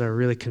verses that are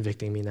really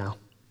convicting me now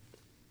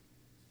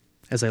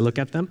as I look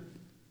at them.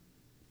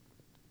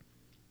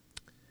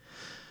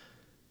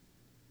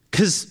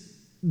 Because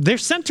they're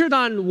centered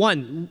on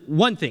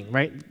one thing,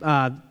 right?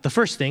 The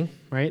first thing,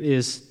 right,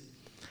 is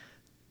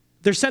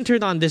they're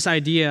centered on this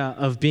idea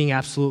of being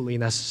absolutely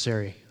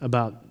necessary,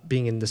 about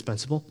being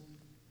indispensable.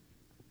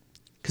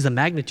 Because the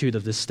magnitude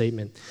of this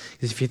statement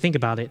is, if you think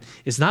about it,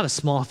 it's not a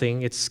small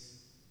thing. It's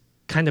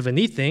kind of a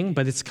neat thing,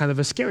 but it's kind of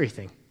a scary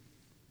thing.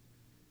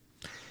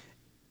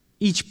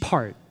 Each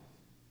part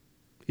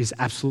is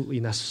absolutely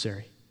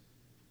necessary.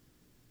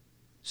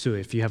 So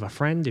if you have a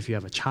friend, if you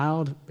have a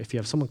child, if you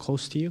have someone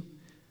close to you,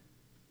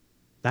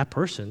 that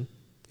person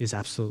is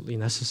absolutely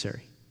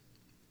necessary.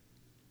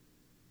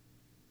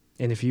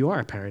 And if you are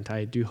a parent,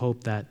 I do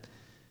hope that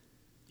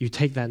you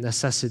take that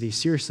necessity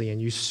seriously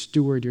and you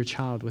steward your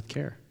child with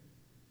care.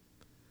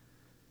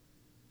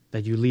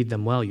 That you lead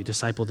them well, you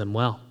disciple them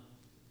well.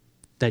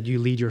 That you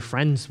lead your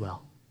friends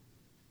well.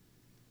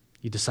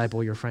 You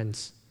disciple your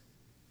friends,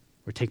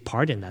 or take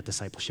part in that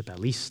discipleship at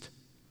least.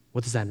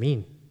 What does that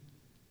mean?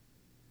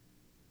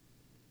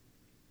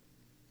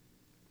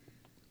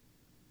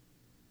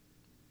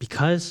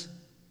 Because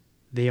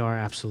they are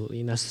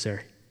absolutely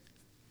necessary,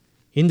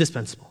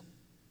 indispensable.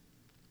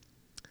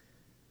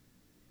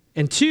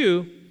 And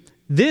two,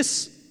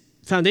 this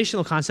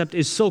foundational concept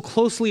is so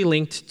closely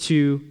linked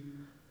to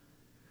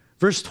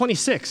verse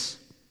 26.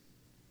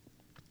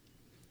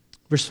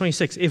 Verse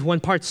 26, if one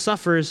part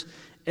suffers,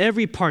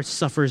 every part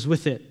suffers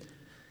with it.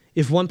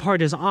 If one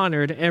part is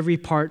honored, every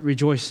part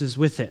rejoices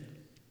with it.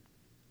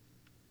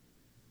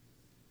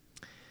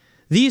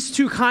 These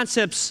two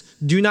concepts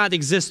do not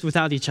exist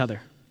without each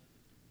other.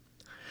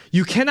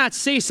 You cannot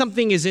say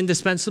something is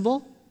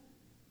indispensable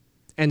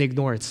and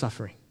ignore its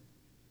suffering.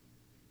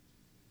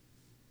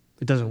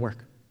 It doesn't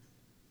work.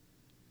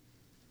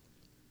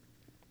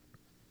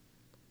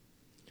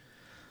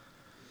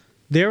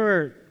 There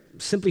are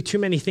simply too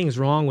many things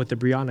wrong with the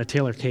Breonna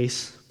Taylor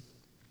case.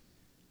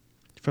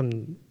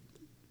 From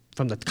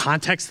the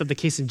context of the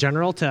case in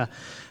general, to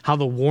how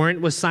the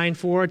warrant was signed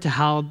for, to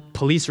how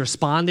police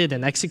responded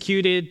and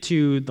executed,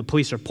 to the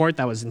police report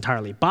that was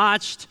entirely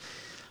botched,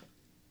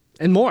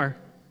 and more.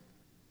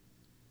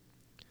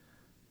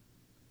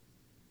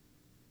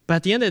 But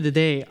at the end of the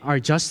day, our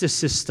justice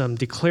system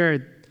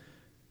declared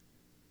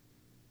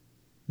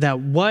that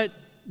what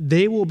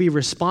they will be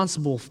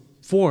responsible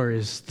for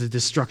is the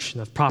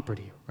destruction of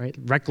property, right?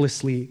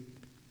 Recklessly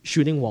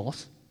shooting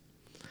walls,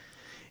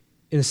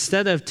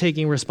 instead of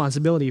taking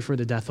responsibility for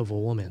the death of a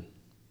woman,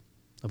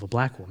 of a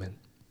black woman.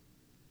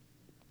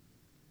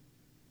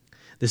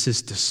 This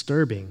is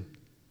disturbing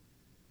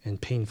and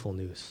painful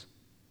news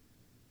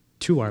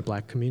to our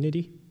black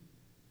community.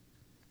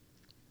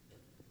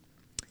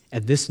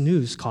 And this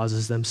news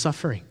causes them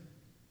suffering.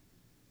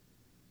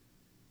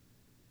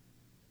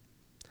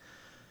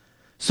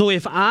 So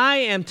if I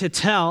am to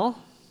tell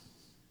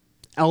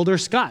Elder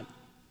Scott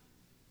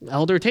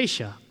Elder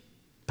Tasha,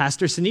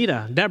 Pastor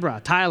Sunita,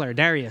 Deborah, Tyler,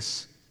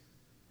 Darius,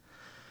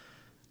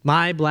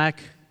 my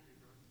black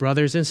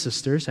brothers and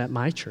sisters at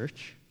my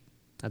church,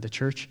 at the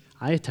church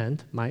I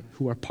attend,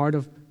 who are part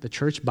of the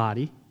church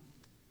body.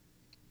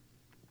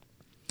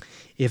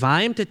 If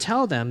I am to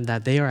tell them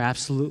that they are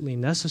absolutely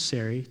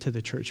necessary to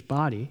the church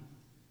body,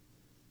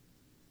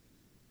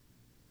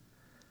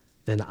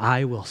 then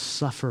I will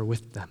suffer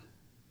with them.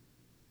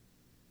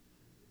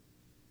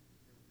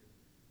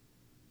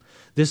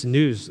 This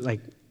news,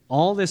 like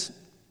all this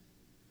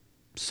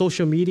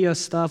social media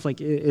stuff, like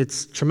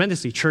it's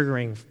tremendously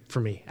triggering for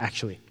me,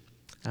 actually.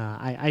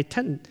 I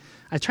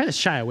try to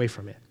shy away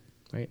from it,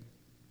 right?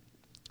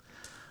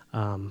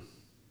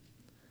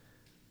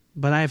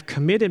 But I've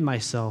committed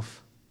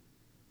myself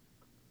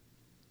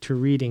to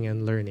reading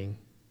and learning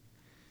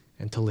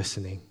and to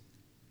listening.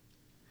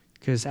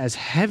 Because as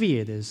heavy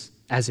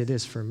as it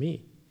is for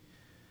me,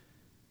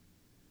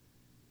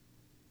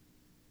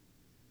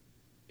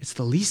 it's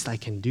the least I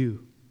can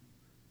do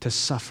to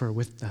suffer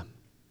with them.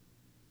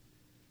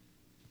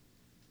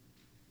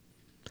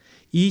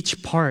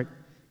 Each part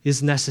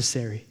is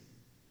necessary.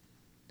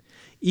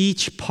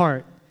 Each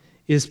part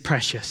is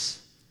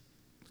precious.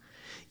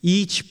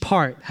 Each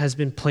part has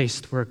been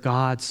placed where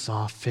God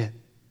saw fit,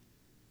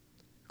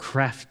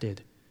 crafted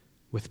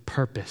with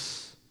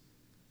purpose,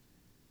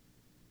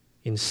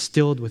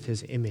 instilled with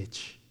His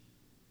image.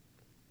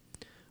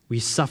 We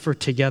suffer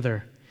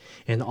together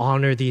and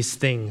honor these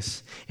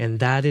things, and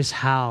that is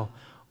how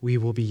we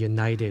will be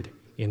united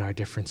in our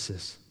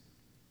differences.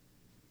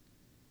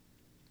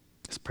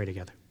 Let's pray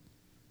together.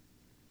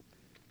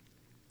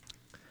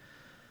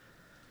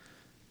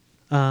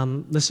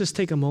 Let's just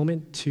take a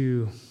moment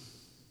to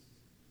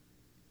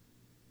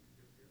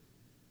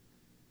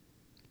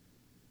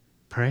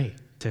pray,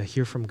 to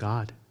hear from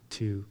God,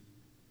 to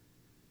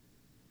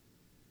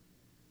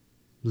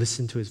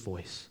listen to His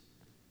voice.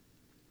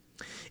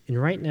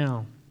 And right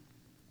now,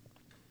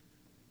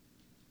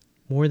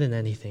 more than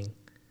anything,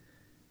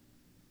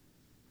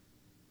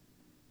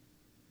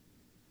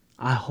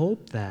 I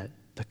hope that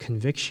the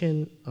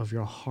conviction of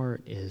your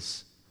heart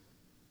is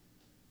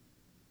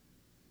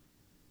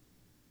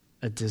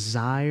a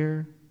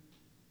desire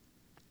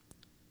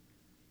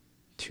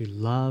to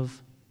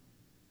love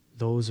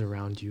those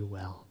around you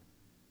well.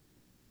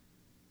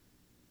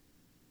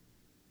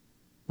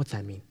 What's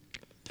that mean?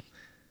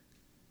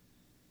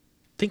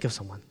 Think of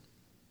someone.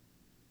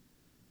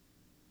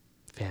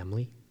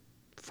 Family,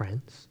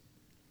 friends.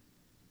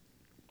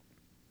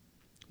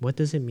 What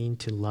does it mean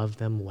to love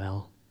them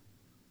well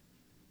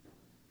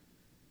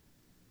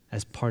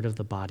as part of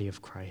the body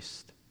of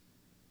Christ?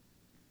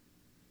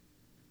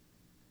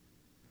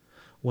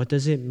 What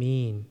does it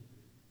mean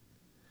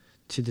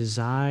to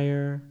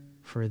desire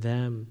for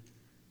them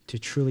to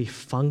truly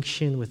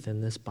function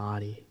within this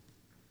body,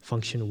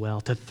 function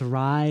well, to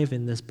thrive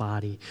in this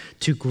body,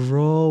 to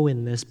grow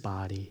in this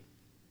body?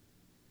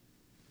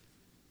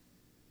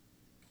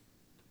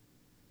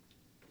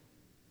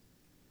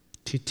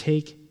 To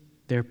take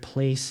their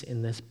place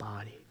in this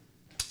body.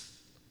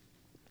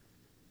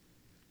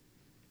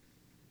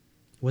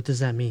 What does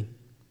that mean?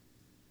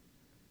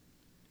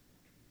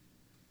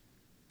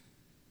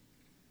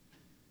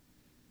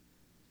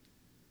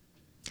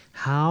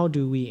 How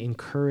do we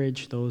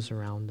encourage those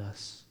around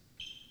us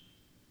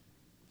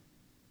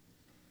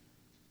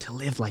to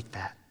live like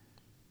that?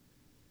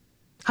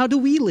 How do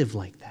we live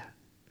like that?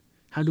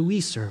 How do we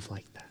serve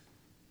like that?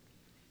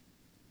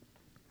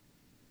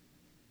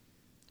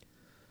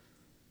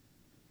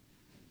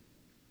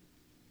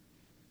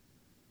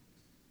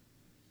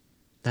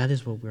 That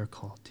is what we're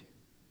called to.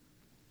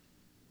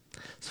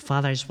 So,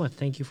 Father, I just want to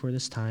thank you for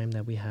this time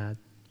that we had.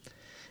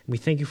 And we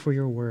thank you for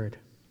your word,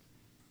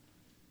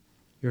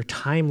 your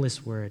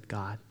timeless word,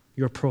 God,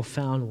 your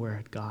profound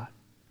word, God.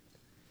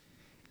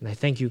 And I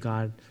thank you,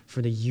 God,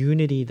 for the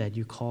unity that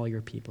you call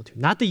your people to.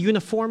 Not the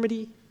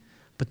uniformity,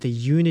 but the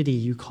unity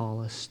you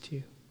call us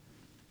to.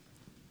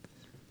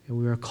 And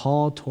we are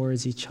called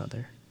towards each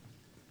other.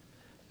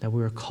 That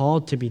we are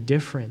called to be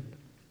different,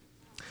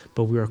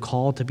 but we are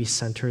called to be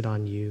centered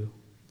on you.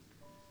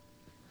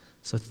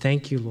 So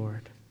thank you,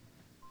 Lord.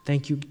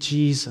 Thank you,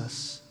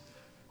 Jesus,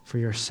 for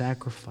your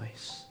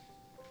sacrifice,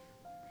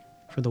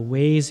 for the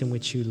ways in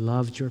which you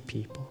loved your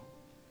people.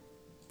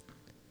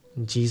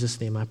 In Jesus'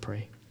 name I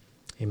pray.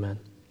 Amen.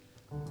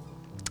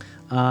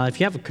 If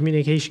you have a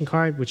communication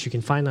card, which you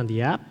can find on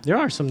the app, there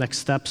are some next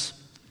steps.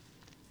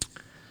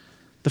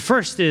 The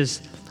first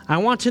is, I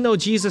want to know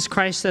Jesus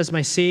Christ as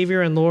my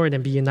Savior and Lord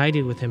and be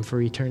united with Him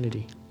for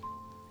eternity.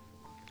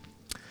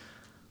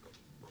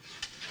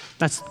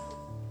 That's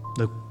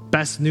the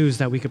best news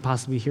that we could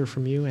possibly hear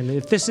from you. And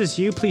if this is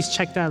you, please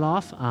check that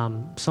off.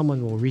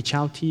 Someone will reach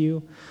out to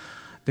you.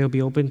 They'll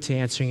be open to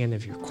answering any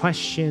of your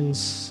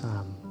questions,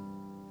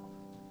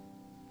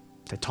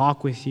 to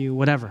talk with you,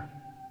 whatever.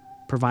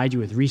 Provide you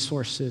with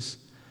resources.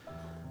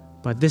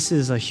 But this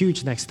is a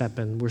huge next step,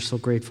 and we're so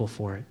grateful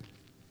for it.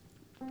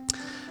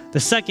 The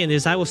second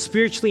is, I will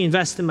spiritually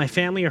invest in my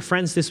family or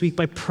friends this week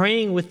by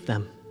praying with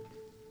them.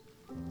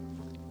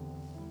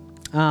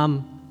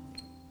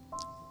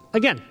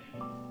 again,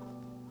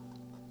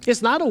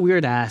 it's not a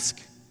weird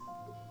ask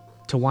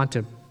to want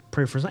to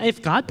pray for someone.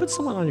 If God puts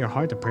someone on your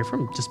heart to pray for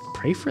them, just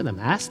pray for them.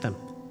 Ask them,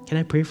 can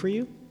I pray for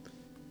you?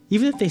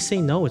 Even if they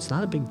say no, it's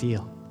not a big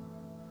deal.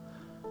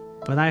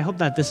 But I hope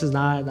that this is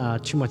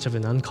not too much of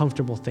an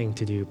uncomfortable thing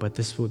to do, but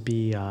this would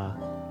be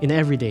an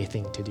everyday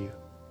thing to do,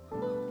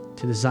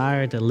 to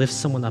desire to lift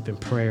someone up in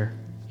prayer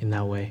in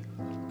that way.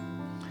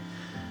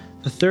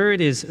 The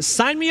third is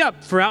sign me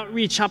up for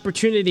outreach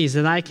opportunities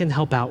that I can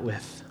help out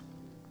with.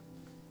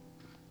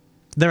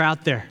 They're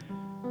out there.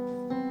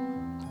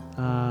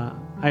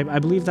 I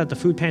believe that the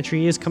food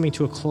pantry is coming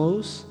to a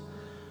close,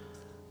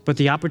 but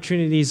the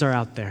opportunities are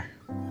out there.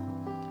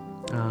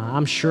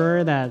 I'm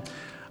sure that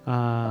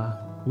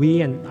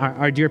we and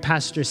our dear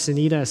Pastor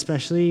Sunita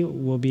especially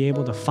will be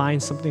able to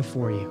find something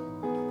for you.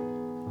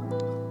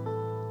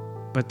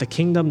 But the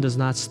kingdom does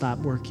not stop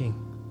working.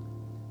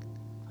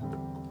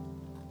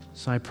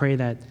 So I pray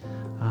that,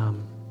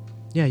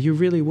 you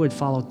really would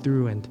follow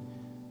through and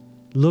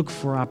look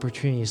for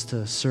opportunities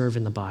to serve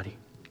in the body.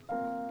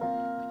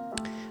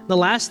 The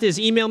last is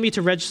email me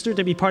to register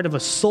to be part of a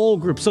soul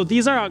group. So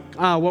these are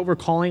what we're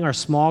calling our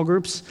small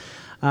groups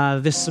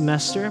this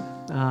semester.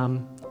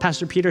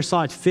 Pastor Peter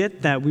saw it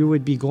fit that we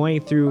would be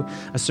going through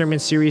a sermon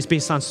series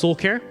based on soul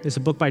care. It's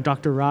a book by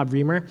Dr. Rob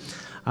Reamer.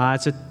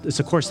 It's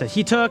a course that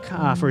he took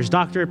for his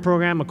doctorate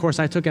program, a course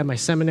I took at my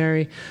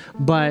seminary.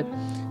 But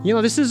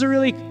this is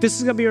going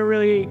to be a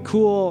really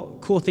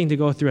cool thing to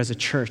go through as a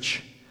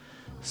church.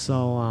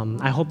 So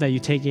I hope that you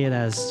take it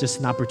as just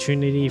an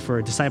opportunity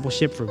for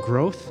discipleship, for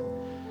growth.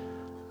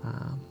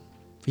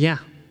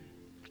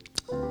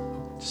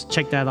 Just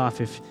check that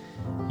off if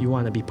you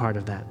want to be part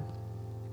of that.